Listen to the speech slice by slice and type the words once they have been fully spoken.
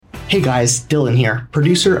Hey guys, Dylan here,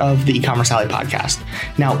 producer of the E-commerce Alley podcast.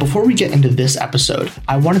 Now, before we get into this episode,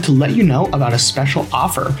 I wanted to let you know about a special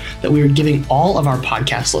offer that we are giving all of our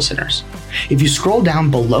podcast listeners. If you scroll down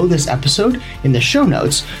below this episode in the show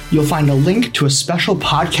notes, you'll find a link to a special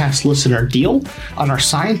podcast listener deal on our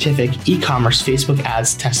scientific e-commerce Facebook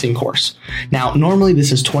ads testing course. Now, normally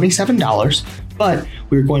this is $27, but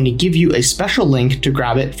we're going to give you a special link to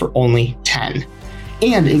grab it for only $10.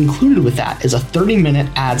 And included with that is a 30-minute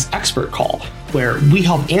ads expert call where we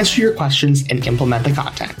help answer your questions and implement the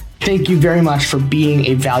content. Thank you very much for being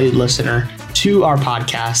a valued listener to our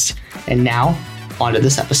podcast. And now, on to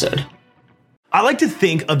this episode. I like to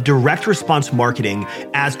think of direct response marketing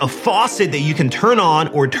as a faucet that you can turn on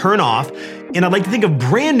or turn off. And I like to think of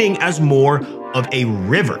branding as more of a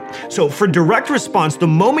river. So for direct response, the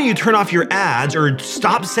moment you turn off your ads or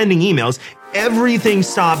stop sending emails, everything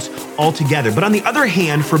stops altogether. But on the other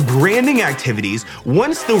hand, for branding activities,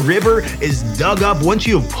 once the river is dug up, once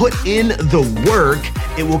you have put in the work,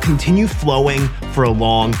 it will continue flowing for a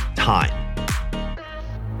long time.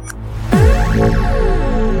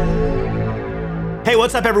 Hey,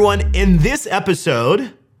 what's up, everyone? In this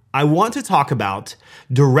episode, I want to talk about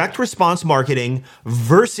direct response marketing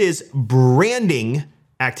versus branding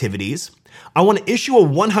activities. I want to issue a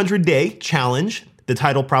 100-day challenge. The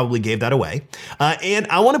title probably gave that away. And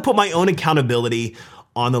I want to put my own accountability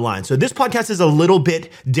on the line. So this podcast is a little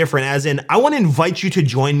bit different, as in I want to invite you to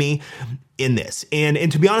join me in this. And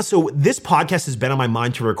to be honest, so this podcast has been on my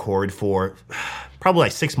mind to record for probably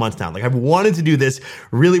like 6 months now. Like I've wanted to do this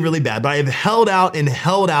really, really bad, but I have held out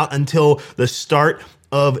until the start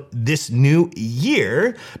of this new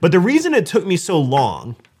year. But the reason it took me so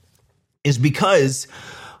long is because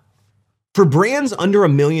for brands under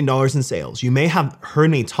 $1 million in sales, you may have heard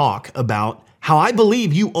me talk about how I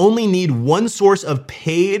believe you only need one source of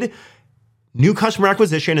paid new customer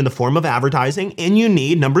acquisition in the form of advertising, and you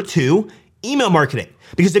need, number 2, email marketing.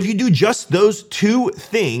 Because if you do just those two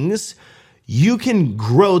things, you can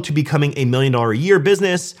grow to becoming a $1 million a year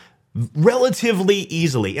business relatively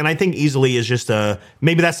easily. And I think easily is just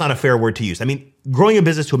maybe that's not a fair word to use. I mean, growing a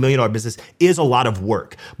business to $1 million business is a lot of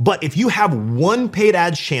work. But if you have one paid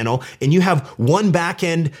ads channel and you have one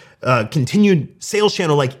back-end continued sales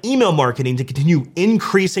channel like email marketing to continue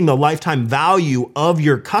increasing the lifetime value of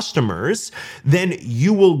your customers, then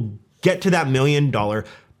you will get to that $1 million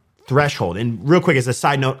threshold. And real quick, as a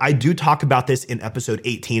side note, I do talk about this in episode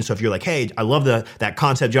 18. So if you're like, hey, I love that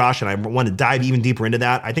concept, Josh, and I want to dive even deeper into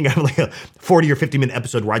that, I think I have like a 40 or 50 minute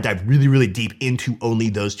episode where I dive really, really deep into only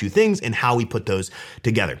those two things and how we put those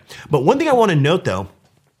together. But one thing I want to note though,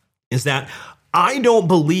 is that I don't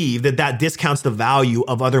believe that discounts the value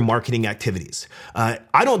of other marketing activities. I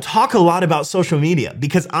don't talk a lot about social media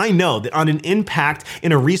because I know that on an impact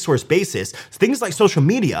and a resource basis, things like social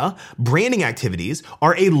media, branding activities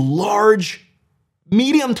are a large,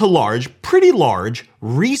 medium to large, pretty large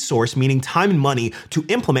resource, meaning time and money to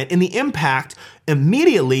implement, and the impact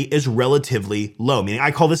immediately is relatively low, meaning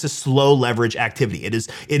I call this a slow leverage activity. It is,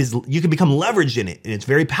 you can become leveraged in it, and it's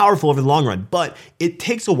very powerful over the long run, but it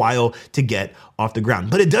takes a while to get off the ground.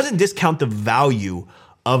 But it doesn't discount the value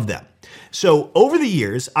of them. So over the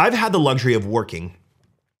years, I've had the luxury of working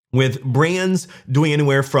with brands doing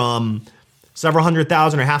anywhere from several $100,000 or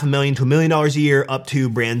 $500,000 to $1 million a year, up to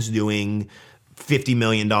brands doing $50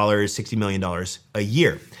 million, $60 million a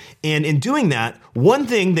year. And in doing that, one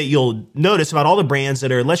thing that you'll notice about all the brands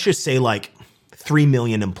that are, let's just say like 3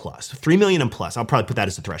 million and plus, I'll probably put that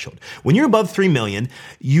as a threshold. When you're above 3 million,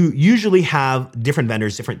 you usually have different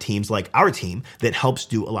vendors, different teams like our team that helps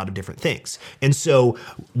do a lot of different things. And so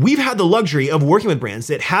we've had the luxury of working with brands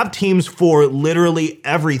that have teams for literally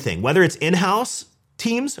everything, whether it's in-house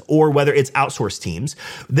teams or whether it's outsourced teams.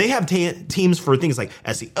 They have teams for things like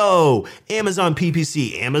SEO, Amazon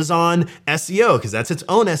PPC, Amazon SEO, because that's its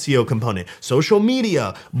own SEO component, social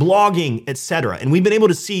media, blogging, etc. And we've been able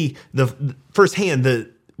to see firsthand the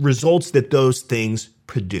results that those things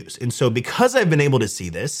produce. And so because I've been able to see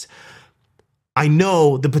this, I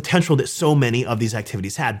know the potential that so many of these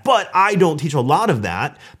activities had, but I don't teach a lot of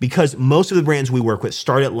that because most of the brands we work with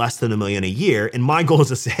start at less than $1 million a year. And my goal is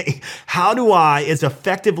to say, how do I, as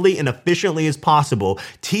effectively and efficiently as possible,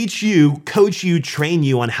 teach you, coach you, train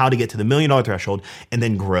you on how to get to the $1 million threshold and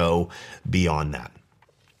then grow beyond that.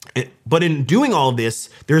 But in doing all of this,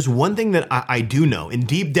 there's one thing that I do know, and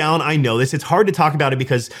deep down I know this. It's hard to talk about it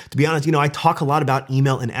because, to be honest, I talk a lot about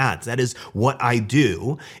email and ads. That is what I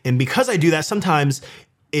do. And because I do that, sometimes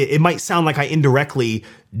it might sound like I indirectly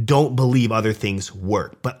don't believe other things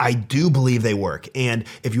work, but I do believe they work. And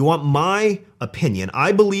if you want my opinion,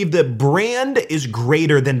 I believe that brand is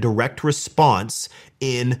greater than direct response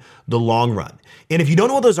in the long run. And if you don't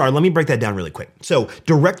know what those are, let me break that down really quick. So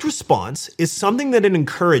direct response is something that it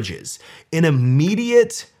encourages an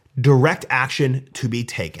immediate direct action to be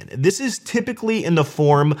taken. This is typically in the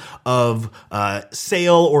form of a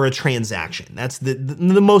sale or a transaction. That's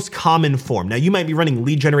the most common form. Now, you might be running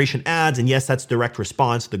lead generation ads, and yes, that's direct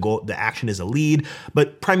response. The action is a lead,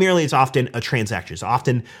 but primarily it's often a transaction. It's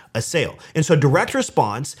often a sale. And so direct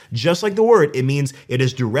response, just like the word, it means it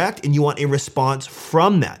is direct and you want a response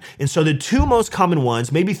from that. And so the two most common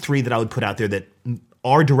ones, maybe three that I would put out there that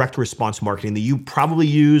are direct response marketing that you probably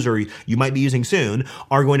use or you might be using soon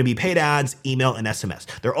are going to be paid ads, email, and SMS.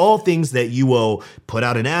 They're all things that you will put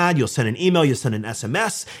out an ad, you'll send an email, you'll send an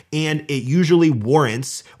SMS, and it usually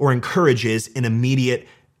warrants or encourages an immediate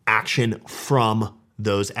action from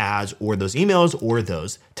those ads or those emails or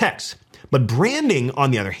those texts. But branding, on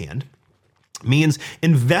the other hand, means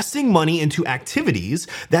investing money into activities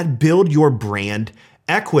that build your brand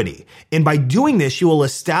equity. And by doing this, you will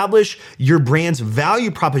establish your brand's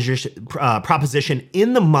value proposition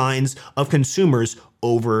in the minds of consumers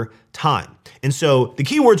over time. And so the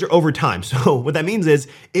keywords are over time. So what that means is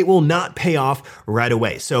it will not pay off right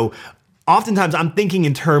away. So oftentimes I'm thinking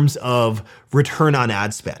in terms of return on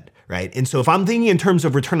ad spend. Right? And so if I'm thinking in terms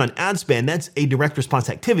of return on ad spend, that's a direct response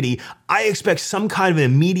activity. I expect some kind of an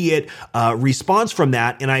immediate response from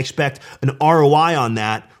that, and I expect an ROI on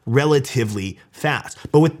that relatively fast.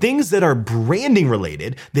 But with things that are branding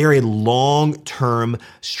related, they're a long-term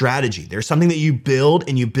strategy. They're something that you build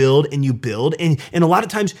and you build and you build, and a lot of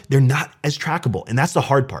times they're not as trackable. And that's the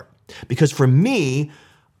hard part. Because for me,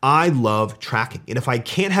 I love tracking. And if I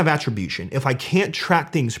can't have attribution, if I can't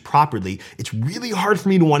track things properly, it's really hard for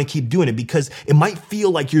me to want to keep doing it because it might feel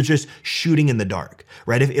like you're just shooting in the dark,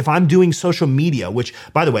 right? If I'm doing social media, which,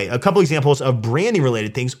 by the way, a couple examples of branding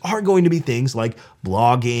related things are going to be things like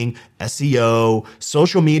blogging, SEO.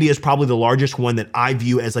 Social media is probably the largest one that I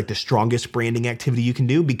view as like the strongest branding activity you can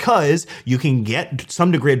do because you can get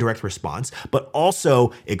some degree of direct response, but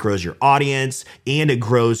also it grows your audience and it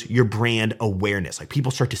grows your brand awareness. Like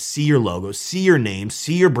people start to see your logo, see your name,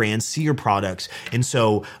 see your brand, see your products. And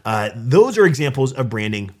so those are examples of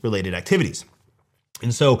branding related activities.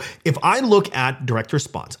 And so if I look at direct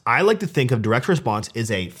response, I like to think of direct response as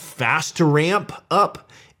a fast to ramp up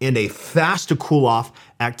and a fast to cool off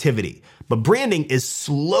activity. But branding is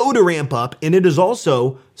slow to ramp up and it is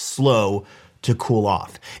also slow to cool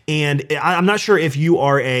off. And I'm not sure if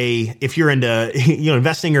you're into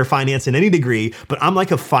investing or finance in any degree, but I'm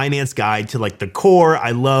like a finance guy to like the core.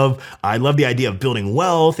 I love the idea of building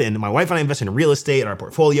wealth, and my wife and I invest in real estate in our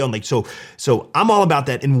portfolio, and so I'm all about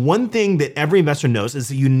that. And one thing that every investor knows is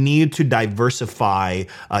that you need to diversify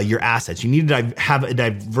your assets. You need to have a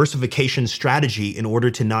diversification strategy in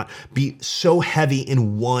order to not be so heavy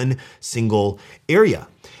in one single area.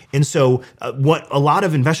 And so what a lot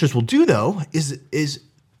of investors will do, though, is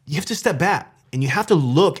you have to step back and you have to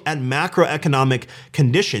look at macroeconomic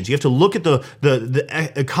conditions. You have to look at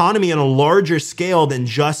the economy on a larger scale than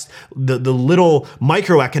just the little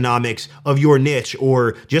microeconomics of your niche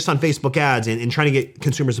or just on Facebook ads and trying to get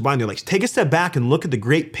consumers to buy. And they're like, take a step back and look at the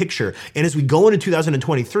great picture. And as we go into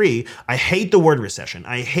 2023, I hate the word recession.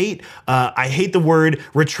 I hate the word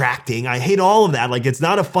retracting. I hate all of that. Like, it's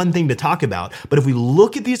not a fun thing to talk about. But if we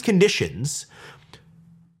look at these conditions,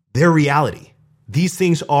 they're reality. These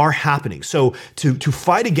things are happening. So to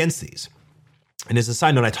fight against these, and as a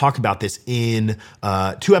side note, I talked about this in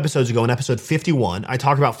 2 episodes ago in episode 51. I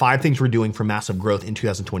talked about 5 things we're doing for massive growth in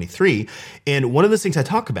 2023. And one of those things I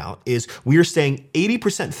talk about is we are staying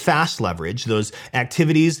 80% fast leverage, those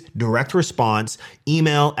activities, direct response,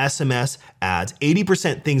 email, SMS, ads,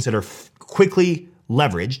 80% things that are quickly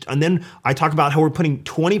leveraged. And then I talk about how we're putting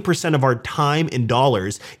 20% of our time and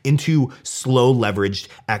dollars into slow leveraged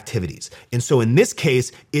activities. And so in this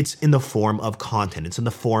case, it's in the form of content. It's in the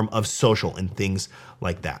form of social and things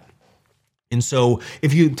like that. And so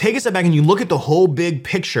if you take a step back and you look at the whole big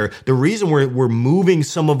picture, the reason we're moving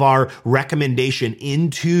some of our recommendation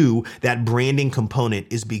into that branding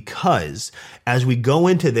component is because as we go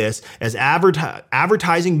into this, as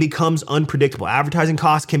advertising becomes unpredictable, advertising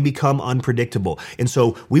costs can become unpredictable. And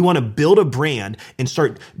so we want to build a brand and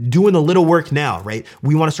start doing the little work now, right?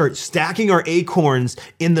 We want to start stacking our acorns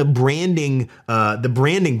in the branding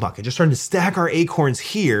bucket, just starting to stack our acorns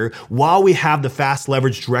here while we have the fast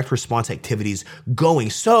leverage direct response activity going,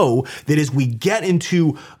 so that as we get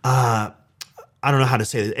into I don't know how to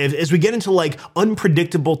say this. As we get into like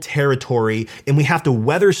unpredictable territory and we have to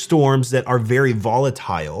weather storms that are very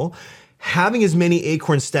volatile, having as many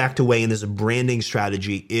acorns stacked away in this branding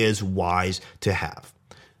strategy is wise to have.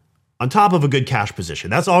 On top of a good cash position.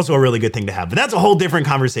 That's also a really good thing to have, but that's a whole different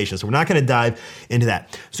conversation. So we're not going to dive into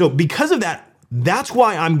that. So because of that, that's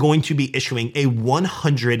why I'm going to be issuing a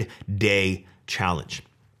 100-day challenge.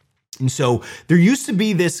 And so there used to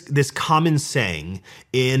be this common saying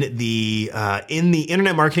in the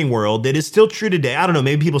internet marketing world that is still true today. I don't know,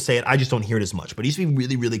 maybe people say it, I just don't hear it as much, but it used to be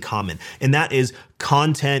really, really common. And that is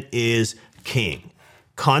content is king.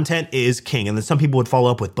 Content is king. And then some people would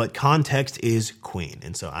follow up with, but context is queen.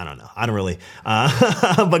 And so I don't know. I don't really,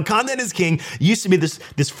 but content is king used to be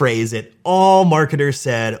this phrase that all marketers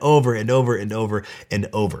said over and over and over and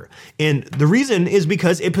over. And the reason is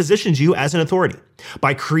because it positions you as an authority.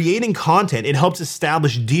 By creating content, it helps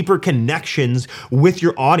establish deeper connections with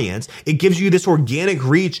your audience. It gives you this organic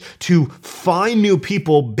reach to find new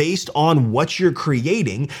people based on what you're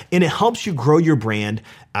creating, and it helps you grow your brand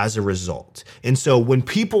as a result. And so when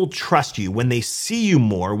people trust you, when they see you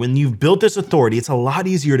more, when you've built this authority, it's a lot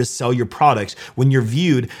easier to sell your products when you're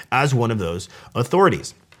viewed as one of those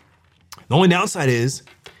authorities. The only downside is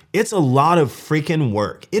it's a lot of freaking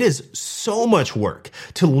work. It is so much work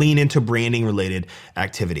to lean into branding related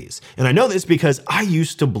activities. And I know this because I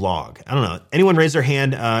used to blog. I don't know. Anyone raise their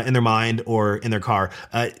hand in their mind or in their car?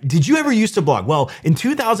 Did you ever used to blog? Well, in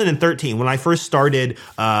 2013, when I first started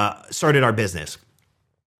our business,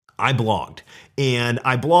 I blogged. And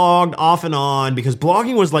I blogged off and on because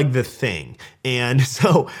blogging was like the thing. And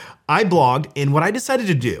so I blogged, and what I decided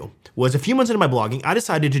to do was a few months into my blogging, I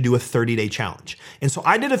decided to do a 30-day challenge. And so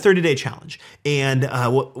I did a 30-day challenge. And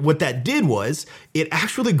what that did was it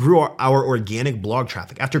actually grew our organic blog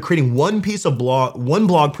traffic. After creating one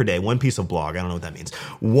blog per day, one piece of blog, I don't know what that means,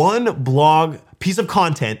 one blog piece of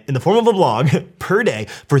content in the form of a blog per day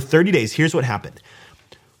for 30 days, here's what happened.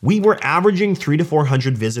 We were averaging 300 to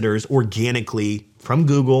 400 visitors organically from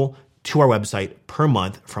Google to our website per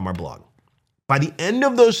month from our blog. By the end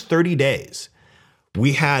of those 30 days,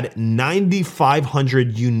 we had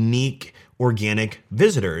 9,500 unique organic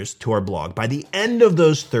visitors to our blog by the end of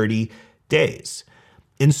those 30 days.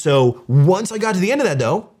 And so once I got to the end of that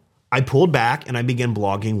though, I pulled back and I began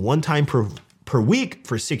blogging one time per week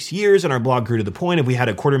for 6 years. And our blog grew to the point of we had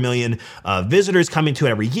 250,000 visitors coming to it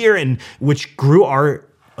every year, and which grew our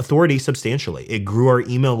authority substantially. It grew our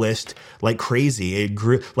email list like crazy. It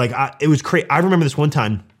grew it was crazy. I remember this one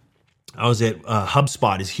time I was at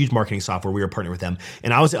HubSpot, is a huge marketing software. We were partnered with them.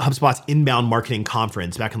 And I was at HubSpot's inbound marketing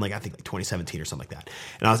conference back in 2017 or something like that.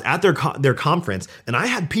 And I was at their conference, and I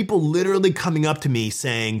had people literally coming up to me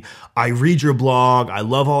saying, I read your blog. I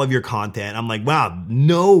love all of your content. I'm like, wow,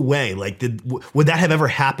 no way. Would that have ever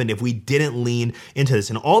happened if we didn't lean into this?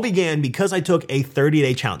 And it all began because I took a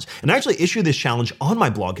 30-day challenge. And I actually issued this challenge on my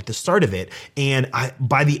blog at the start of it. And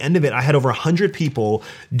by the end of it, I had over 100 people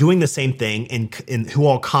doing the same thing and who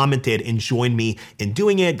all commented and joined me in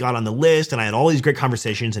doing it, got on the list, and I had all these great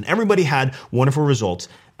conversations, and everybody had wonderful results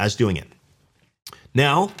as doing it.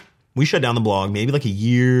 Now, we shut down the blog maybe like a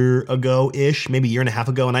year ago-ish, maybe a year and a half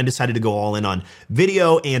ago, and I decided to go all in on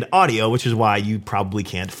video and audio, which is why you probably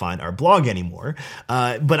can't find our blog anymore.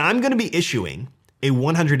 But I'm going to be issuing a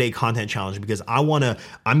 100-day content challenge because I'm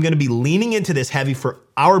going to be leaning into this heavy for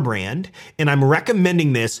our brand, and I'm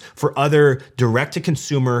recommending this for other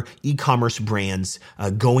direct-to-consumer e-commerce brands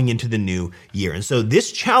going into the new year. And so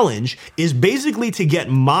this challenge is basically to get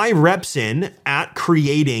my reps in at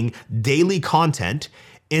creating daily content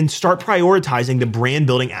and start prioritizing the brand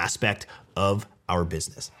building aspect of our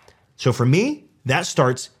business. So for me, that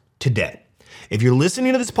starts today. If you're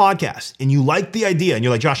listening to this podcast and you like the idea and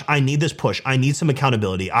you're like, Josh, I need this push. I need some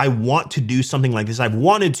accountability. I want to do something like this. I've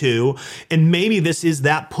wanted to, and maybe this is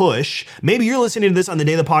that push. Maybe you're listening to this on the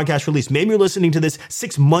day the podcast released. Maybe you're listening to this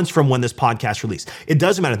 6 months from when this podcast released. It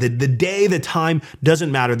doesn't matter. The day, the time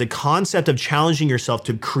doesn't matter. The concept of challenging yourself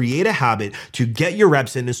to create a habit, to get your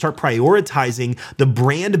reps in and start prioritizing the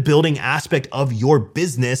brand building aspect of your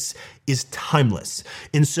business is timeless.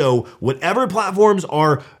 And so whatever platforms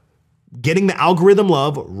are getting the algorithm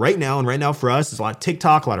love right now, and right now for us, it's a lot of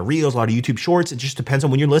TikTok, a lot of Reels, a lot of YouTube Shorts. It just depends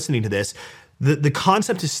on when you're listening to this. The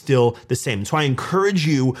concept is still the same. So I encourage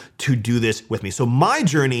you to do this with me. So my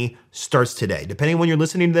journey starts today. Depending on when you're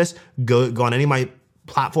listening to this, go on any of my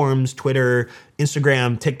platforms, Twitter,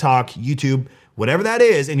 Instagram, TikTok, YouTube, whatever that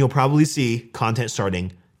is, and you'll probably see content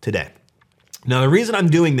starting today. Now, the reason I'm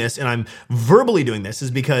doing this and I'm verbally doing this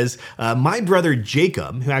is because my brother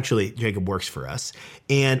Jacob, Jacob works for us,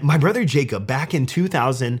 and my brother Jacob back in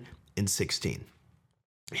 2016,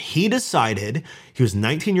 he decided, he was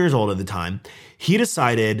 19 years old at the time, he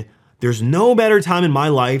decided there's no better time in my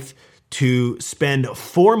life to spend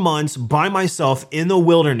 4 months by myself in the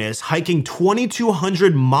wilderness, hiking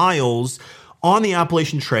 2,200 miles on the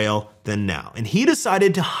Appalachian Trail than now. And he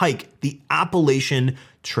decided to hike the Appalachian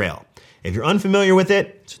Trail. If you're unfamiliar with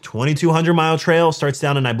it, it's a 2,200 mile trail, starts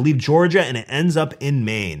down in, I believe, Georgia, and it ends up in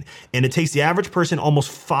Maine. And it takes the average person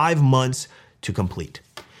almost 5 months to complete.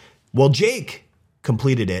 Well, Jake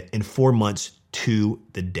completed it in 4 months to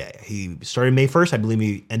the day. He started May 1st. I believe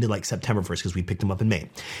he ended like September 1st because we picked him up in May.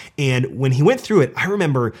 And when he went through it, I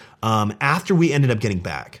remember after we ended up getting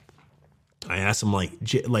back, I asked him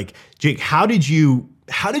Jake, how did you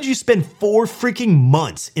spend 4 freaking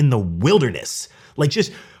months in the wilderness? Like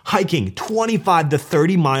just hiking 25 to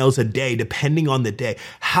 30 miles a day, depending on the day.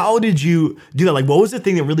 How did you do that? Like, what was the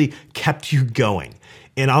thing that really kept you going?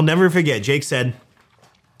 And I'll never forget, Jake said,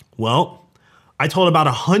 well, I told about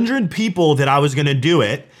 100 people that I was going to do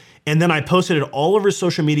it. And then I posted it all over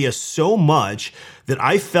social media so much that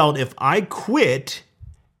I felt if I quit,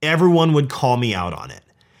 everyone would call me out on it.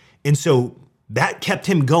 And so that kept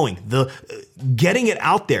him going. The getting it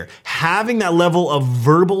out there, having that level of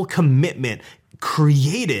verbal commitment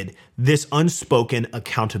created this unspoken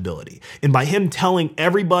accountability. And by him telling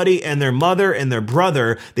everybody and their mother and their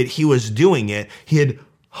brother that he was doing it, he had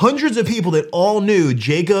hundreds of people that all knew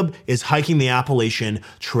Jacob is hiking the Appalachian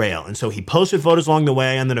Trail. And so he posted photos along the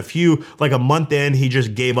way. And then a month in, he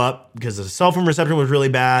just gave up because the cell phone reception was really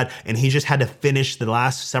bad. And he just had to finish the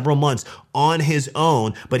last several months on his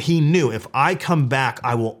own. But he knew if I come back,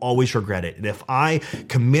 I will always regret it. And if I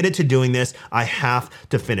committed to doing this, I have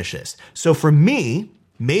to finish this. So for me,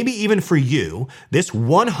 maybe even for you, this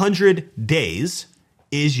 100 days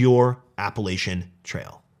is your Appalachian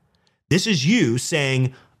Trail. This is you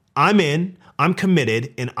saying, I'm in, I'm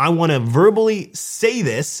committed, and I want to verbally say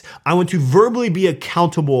this. I want to verbally be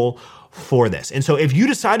accountable for this. And so if you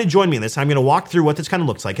decide to join me in this, I'm going to walk through what this kind of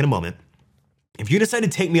looks like in a moment. If you decide to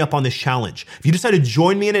take me up on this challenge, if you decide to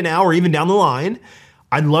join me in an hour or even down the line,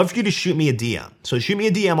 I'd love for you to shoot me a DM. So shoot me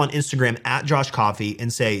a DM on Instagram at Josh Coffey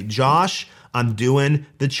and say, Josh, I'm doing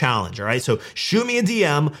the challenge, all right? So shoot me a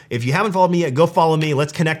DM. If you haven't followed me yet, go follow me.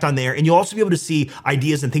 Let's connect on there. And you'll also be able to see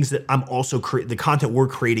ideas and things that I'm also the content we're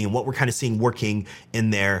creating and what we're kind of seeing working in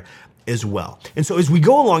there as well. And so as we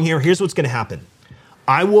go along here, here's what's going to happen.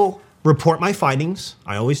 I will report my findings.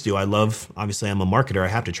 I always do. Obviously I'm a marketer. I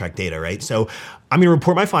have to track data, right? So I'm going to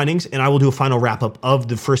report my findings and I will do a final wrap up of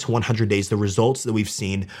the first 100 days, the results that we've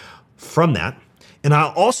seen from that. And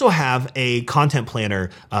I'll also have a content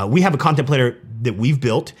planner. We have a content planner that we've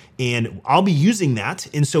built, and I'll be using that.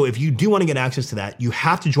 And so if you do want to get access to that, you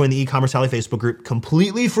have to join the E-Commerce Alley Facebook group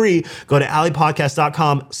completely free. Go to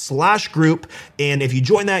alleypodcast.com/group. And if you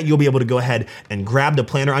join that, you'll be able to go ahead and grab the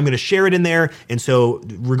planner. I'm going to share it in there. And so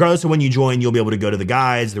regardless of when you join, you'll be able to go to the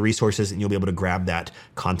guides, the resources, and you'll be able to grab that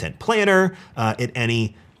content planner at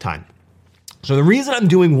any time. So the reason I'm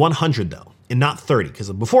doing 100 though, and not 30,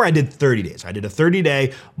 because before I did 30 days. I did a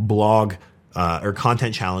 30-day blog or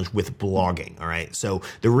content challenge with blogging, all right? So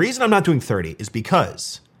the reason I'm not doing 30 is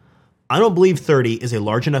because I don't believe 30 is a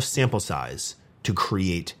large enough sample size to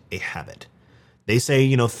create a habit. They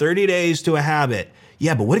say, 30 days to a habit.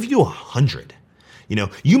 Yeah, but what if you do 100?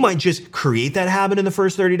 You might just create that habit in the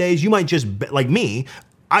first 30 days. You might just, like me,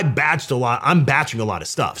 I'm batching a lot of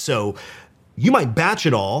stuff. So you might batch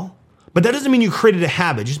it all, but that doesn't mean you created a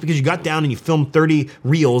habit. Just because you got down and you filmed 30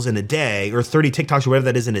 reels in a day or 30 TikToks or whatever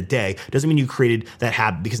that is in a day, doesn't mean you created that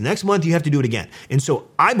habit, because next month you have to do it again. And so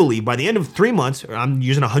I believe by the end of 3 months, or I'm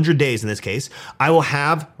using 100 days in this case, I will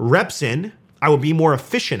have reps in, I will be more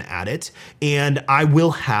efficient at it, and I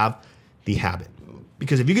will have the habit.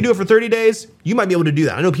 Because if you can do it for 30 days, you might be able to do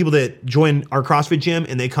that. I know people that join our CrossFit gym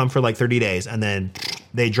and they come for like 30 days and then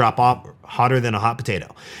they drop off hotter than a hot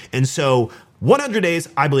potato. And so 100 days,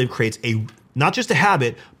 I believe, creates not just a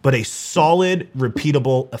habit, but a solid,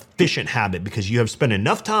 repeatable, efficient habit, because you have spent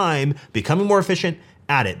enough time becoming more efficient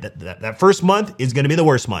at it. That first month is going to be the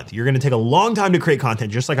worst month. You're going to take a long time to create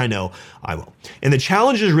content, just like I know I will. And the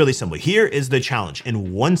challenge is really simple. Here is the challenge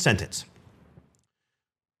in one sentence.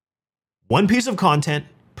 1 piece of content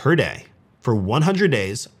per day for 100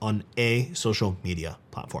 days on a social media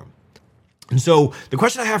platform. And so the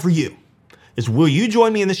question I have for you is, will you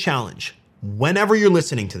join me in this challenge? Whenever you're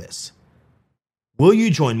listening to this, will you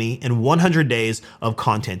join me in 100 days of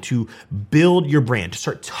content to build your brand, to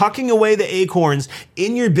start tucking away the acorns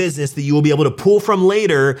in your business that you will be able to pull from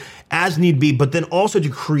later as need be, but then also to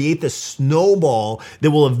create the snowball that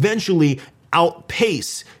will eventually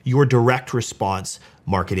outpace your direct response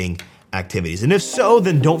marketing activities? And if so,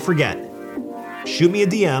 then don't forget, shoot me a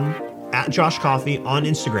DM at Josh Coffey on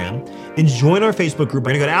Instagram and join our Facebook group.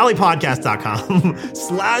 You're gonna go to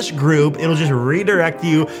alleypodcast.com/group. It'll just redirect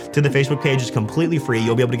you to the Facebook page. It's completely free.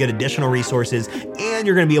 You'll be able to get additional resources and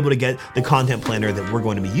you're gonna be able to get the content planner that we're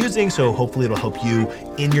going to be using. So hopefully it'll help you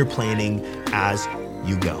in your planning as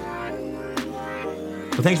you go.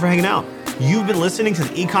 Well, thanks for hanging out. You've been listening to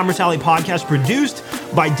the E-Commerce Alley podcast produced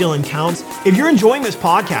by Dylan Counts. If you're enjoying this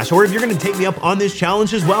podcast, or if you're going to take me up on this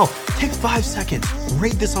challenge as well, take 5 seconds,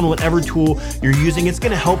 rate this on whatever tool you're using. It's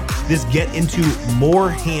going to help this get into more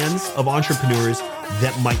hands of entrepreneurs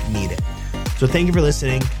that might need it. So thank you for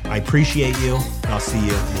listening. I appreciate you, and I'll see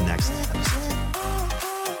you in the next episode.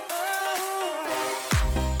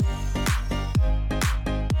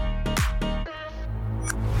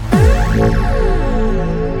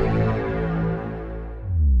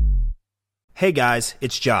 Hey guys,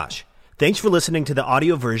 it's Josh. Thanks for listening to the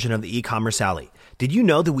audio version of the E-Commerce Alley. Did you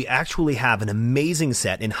know that we actually have an amazing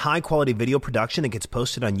set in high-quality video production that gets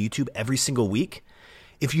posted on YouTube every single week?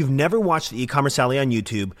 If you've never watched the E-Commerce Alley on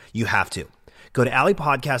YouTube, you have to. Go to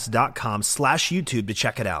alleypodcast.com/YouTube to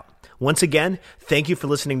check it out. Once again, thank you for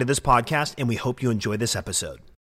listening to this podcast, and we hope you enjoy this episode.